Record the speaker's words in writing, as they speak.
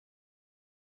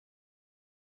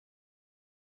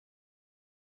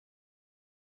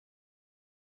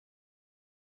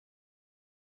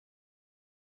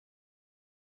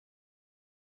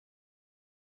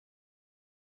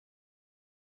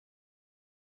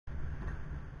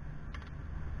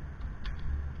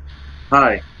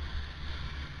Hi,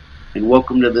 and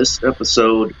welcome to this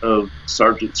episode of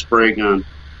Sergeant Spray Gun.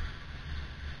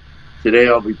 Today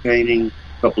I'll be painting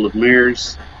a couple of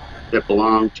mirrors that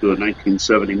belong to a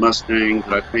 1970 Mustang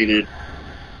that I painted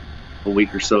a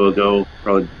week or so ago,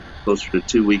 probably closer to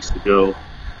 2 weeks ago.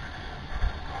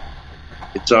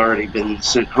 It's already been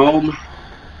sent home,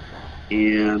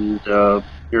 and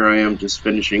here I am just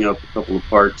finishing up a couple of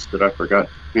parts that I forgot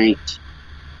to paint.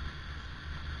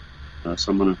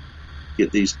 So I'm going to get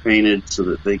these painted so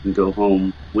that they can go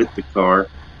home with the car.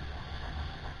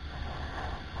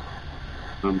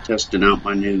 I'm testing out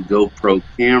my new GoPro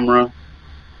camera,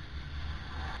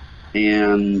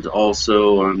 and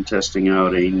also I'm testing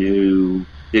out a new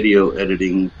video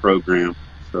editing program.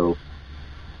 So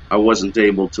I wasn't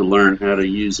able to learn how to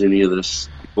use any of this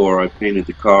before I painted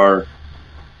the car,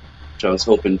 which I was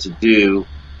hoping to do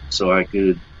so I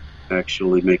could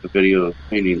actually make a video of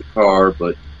painting the car,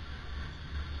 but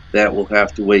that will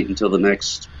have to wait until the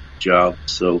next job.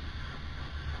 So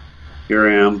here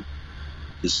I am,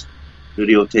 just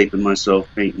videotaping myself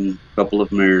painting a couple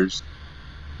of mirrors.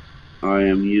 I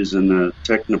am using a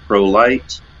Technipro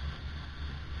Light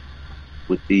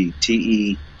with the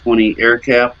TE20 air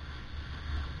cap.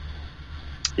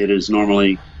 It is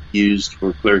normally used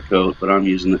for clear coat, but I'm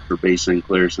using it for base and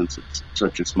clear since it's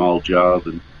such a small job.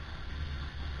 And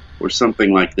for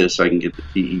something like this, I can get the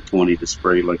TE20 to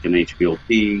spray like an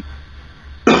HVLP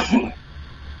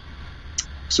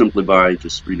simply by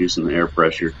just reducing the air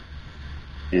pressure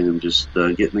and just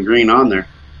getting the green on there.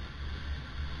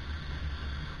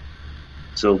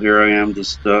 So here I am,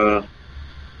 just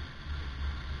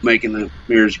making the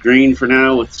mirrors green for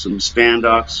now with some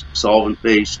Spandox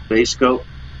solvent-based base coat.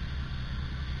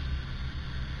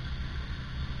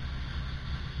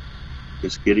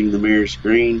 Just getting the mirrors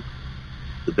green.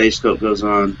 The base coat goes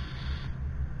on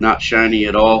not shiny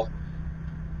at all.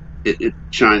 It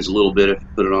shines a little bit if you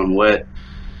put it on wet,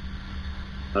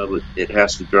 but it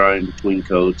has to dry in between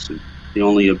coats. And the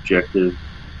only objective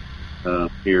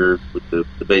here with the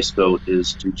base coat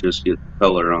is to just get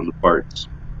color on the parts.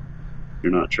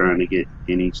 You're not trying to get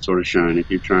any sort of shine.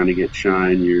 If you're trying to get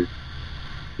shine, you're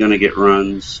going to get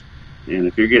runs. And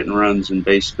if you're getting runs in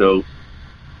base coat,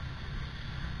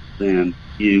 then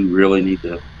you really need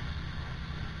to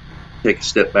take a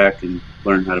step back and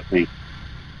learn how to paint.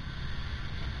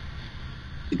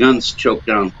 The gun's choked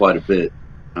down quite a bit.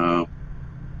 Got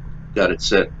it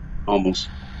set almost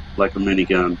like a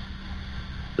minigun.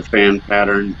 The fan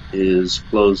pattern is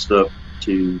closed up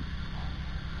to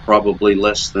probably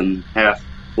less than half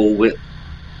full width,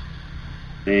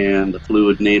 and the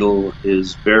fluid needle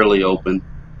is barely open,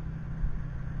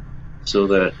 so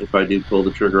that if I do pull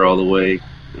the trigger all the way,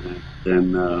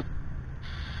 then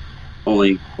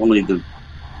only the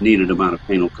needed amount of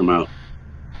paint will come out.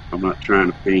 I'm not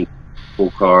trying to paint full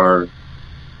car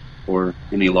or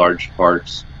any large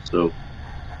parts, so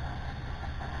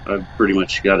I've pretty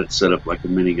much got it set up like a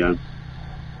minigun.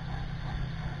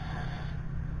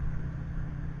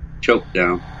 Choke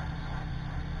down.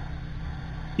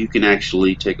 You can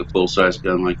actually take a full-size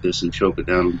gun like this and choke it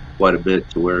down quite a bit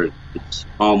to where it's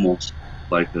almost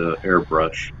like an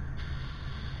airbrush.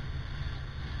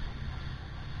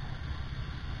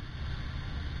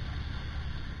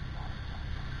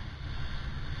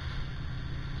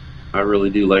 I really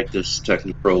do like this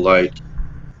Technipro Light.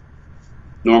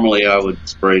 Normally I would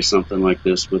spray something like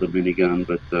this with a minigun,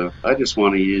 but I just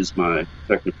want to use my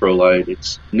Technipro Light.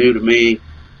 It's new to me,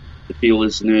 the feel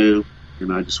is new,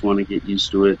 and I just want to get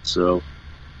used to it. So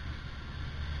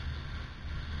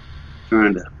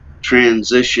trying to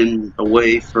transition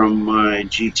away from my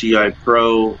GTI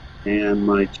Pro and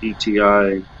my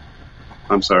GTI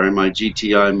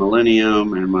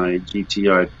Millennium and my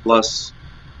GTI Plus,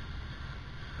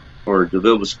 or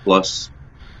DeVilbiss Plus,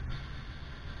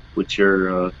 which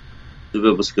are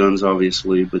DeVilbiss guns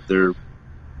obviously, but they're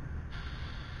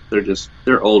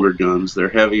older guns. They're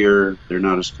heavier, they're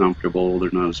not as comfortable,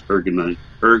 they're not as they're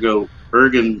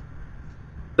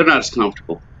not as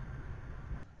comfortable.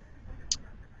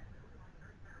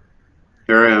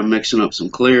 Here I am mixing up some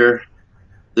clear.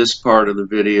 This part of the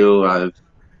video I've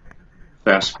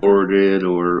fast forwarded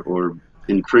or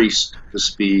increased the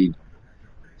speed,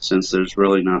 since there's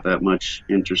really not that much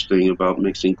interesting about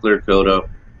mixing clear coat up.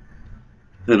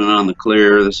 Depending on the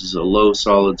clear, this is a low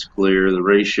solids clear. The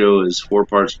ratio is 4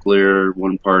 parts clear,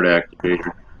 1 part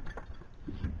activator.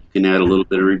 You can add a little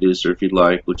bit of reducer if you'd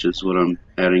like, which is what I'm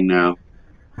adding now,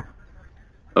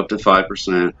 up to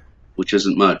 5%, which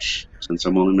isn't much since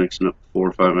I'm only mixing up 4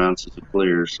 or 5 ounces of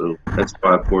clear. So that's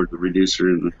why I poured the reducer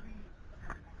in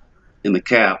the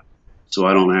cap, so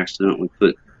I don't accidentally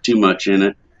put too much in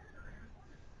it.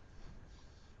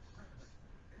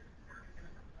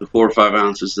 The 4 or 5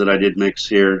 ounces that I did mix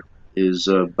here is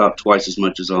about twice as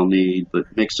much as I'll need,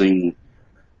 but mixing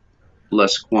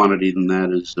less quantity than that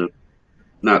is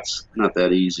not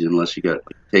that easy unless you got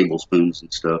like tablespoons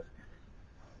and stuff.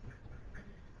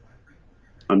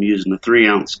 I'm using a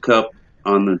 3-ounce cup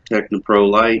on the TechnoPro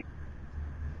Lite,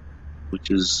 which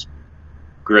is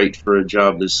great for a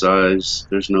job this size.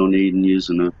 There's no need in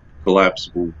using a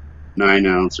collapsible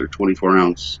 9-ounce or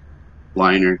 24-ounce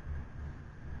liner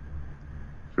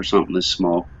for something this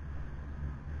small.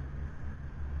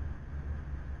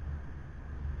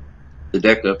 The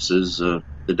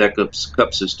Deck-Ups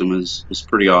cup system is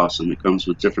pretty awesome. It comes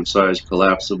with different size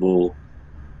collapsible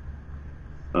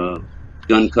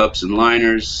gun cups and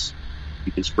liners.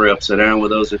 You can spray upside down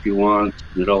with those if you want.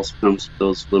 It also comes with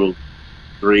those little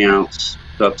 3-ounce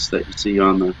cups that you see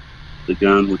on the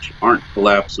gun, which aren't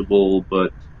collapsible,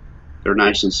 but they're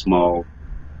nice and small,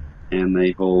 and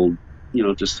they hold, you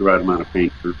know, just the right amount of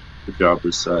paint for a job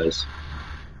this size.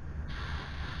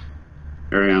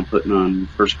 Here I am putting on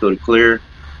first coat of clear.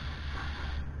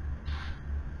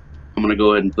 I'm going to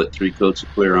go ahead and put 3 coats of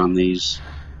clear on these,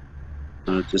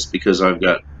 just because I've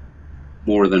got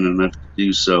more than enough to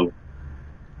do so.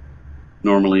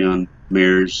 Normally on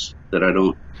mirrors that I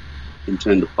don't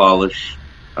intend to polish,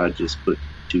 I just put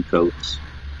 2 coats.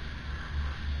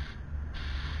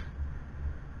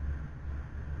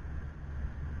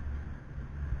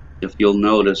 If you'll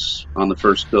notice on the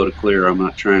first coat of clear, I'm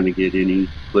not trying to get any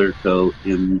clear coat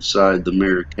inside the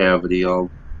mirror cavity. I'll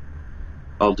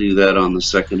do that on the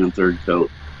second and third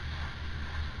coat.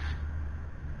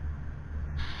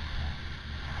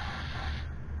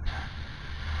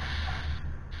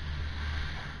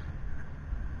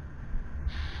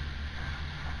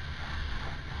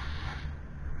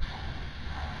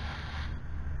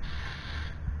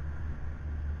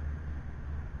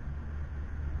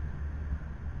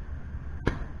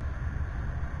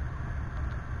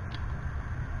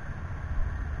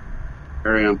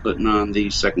 Here I am putting on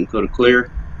the second coat of clear.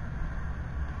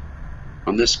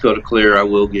 On this coat of clear, I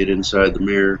will get inside the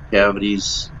mirror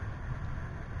cavities,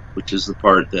 which is the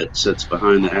part that sits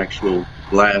behind the actual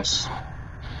glass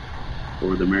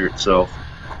or the mirror itself,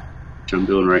 which I'm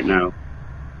doing right now.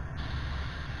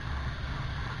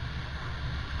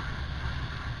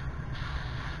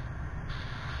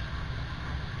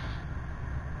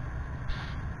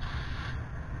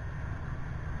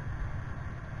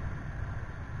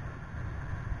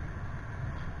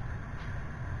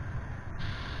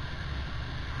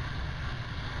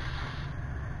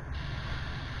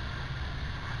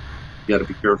 You got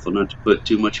to be careful not to put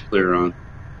too much clear on.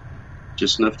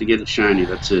 Just enough to get it shiny,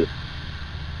 that's it.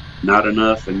 Not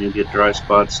enough and you'll get dry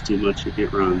spots. Too much, you'll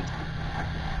get runs.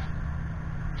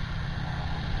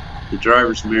 The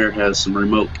driver's mirror has some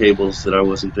remote cables that I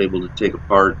wasn't able to take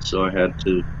apart, so I had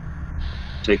to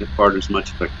take apart as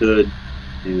much as I could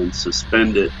and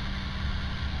suspend it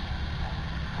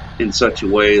in such a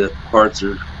way that the parts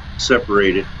are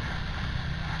separated.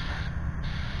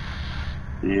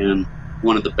 And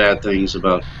one of the bad things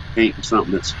about painting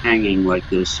something that's hanging like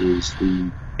this is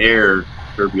the air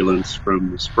turbulence from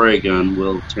the spray gun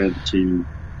will tend to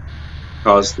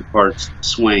cause the parts to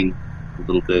swing a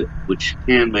little bit, which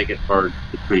can make it hard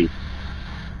to paint.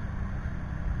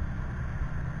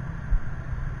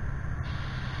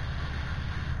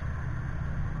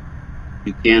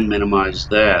 You can minimize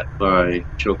that by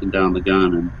choking down the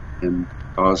gun and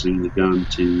causing the gun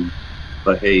to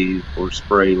behave or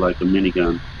spray like a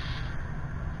minigun,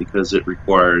 because it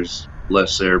requires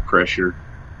less air pressure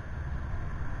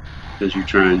because you're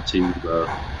trying to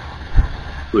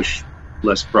push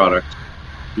less product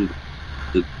through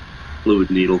the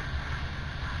fluid needle,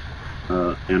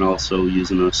 and also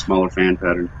using a smaller fan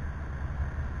pattern.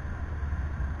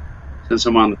 Since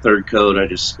I'm on the third coat, I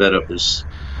just sped up this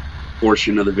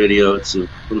portion of the video. It's a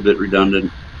little bit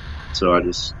redundant, so I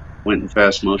just went in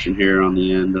fast motion here on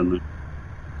the end on the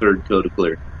third coat of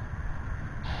clear.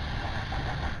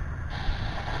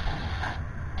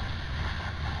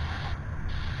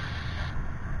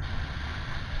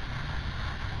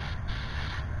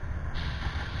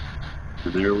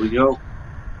 And there we go.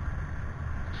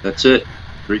 That's it.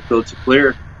 3 coats of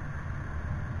clear.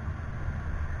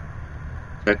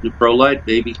 TechnoPro Lite,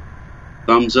 baby.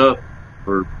 Thumbs up.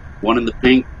 Or one in the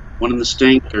pink, one in the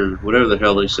stink, or whatever the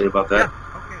hell they say about that.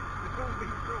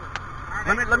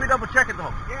 Yeah, okay. Let me double check it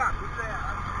though. Yeah,